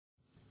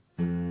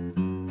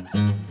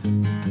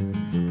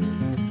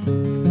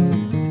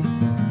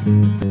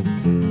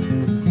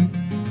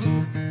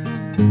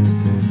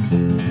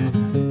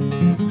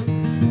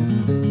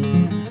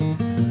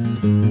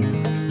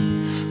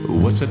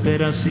that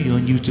that I see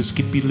on you? Just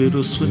skimpy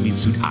little swimming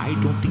suit. I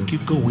don't think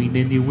you're going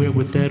anywhere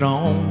with that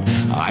on.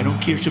 I don't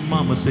care if your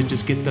mama said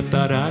just get that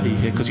thought out of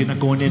here, cause you're not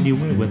going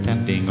anywhere with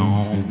that thing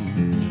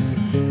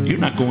on. You're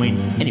not going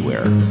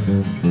anywhere.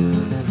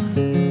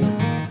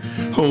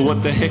 Oh,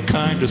 what the heck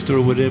kind of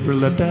store would ever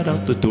let that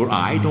out the door?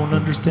 I don't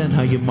understand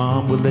how your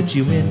mom would let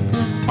you in.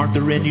 Aren't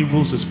there any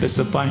rules to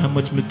specify how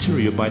much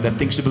material by that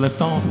thing should be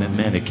left on that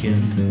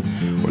mannequin?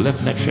 Or left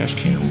in that trash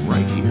can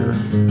right here?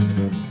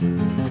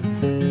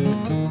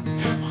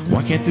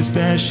 Why can't this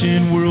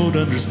fashion world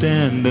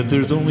understand that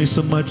there's only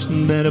so much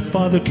that a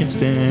father can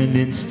stand,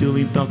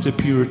 instilling thoughts of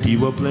purity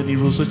while blending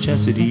rules of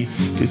chastity?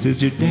 This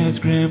is your dad's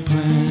grand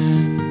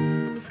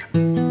plan.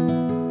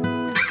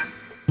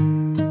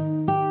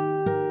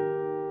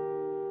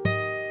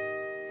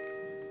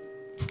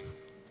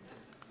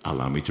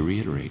 Allow me to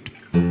reiterate.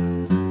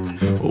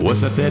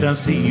 What's that that I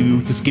see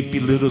you? The skimpy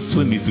little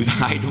swimmy suit.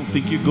 I don't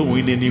think you're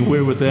going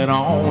anywhere with that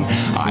on.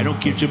 I don't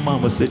care what your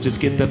mama said, just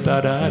get that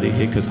thought out of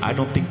here, cause I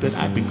don't think that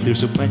I've been clear.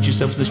 So plant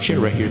yourself in this chair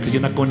right here, cause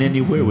you're not going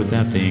anywhere with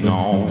that thing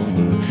on.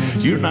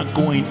 You're not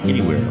going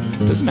anywhere.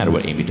 Doesn't matter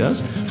what Amy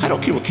does. I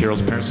don't care what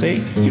Carol's parents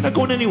say. You're not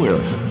going anywhere.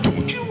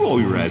 Don't you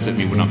roll your eyes at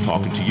me when I'm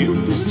talking to you.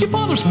 This is your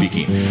father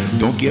speaking.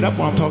 Don't get up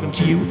when I'm talking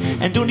to you,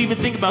 and don't even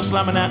think about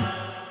slamming that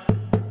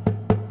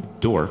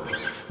door.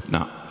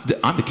 Now,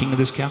 I'm the king of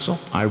this castle.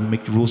 I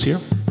make the rules here.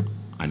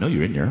 I know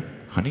you're in there.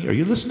 Honey, are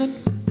you listening?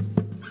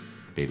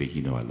 Baby,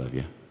 you know I love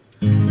you.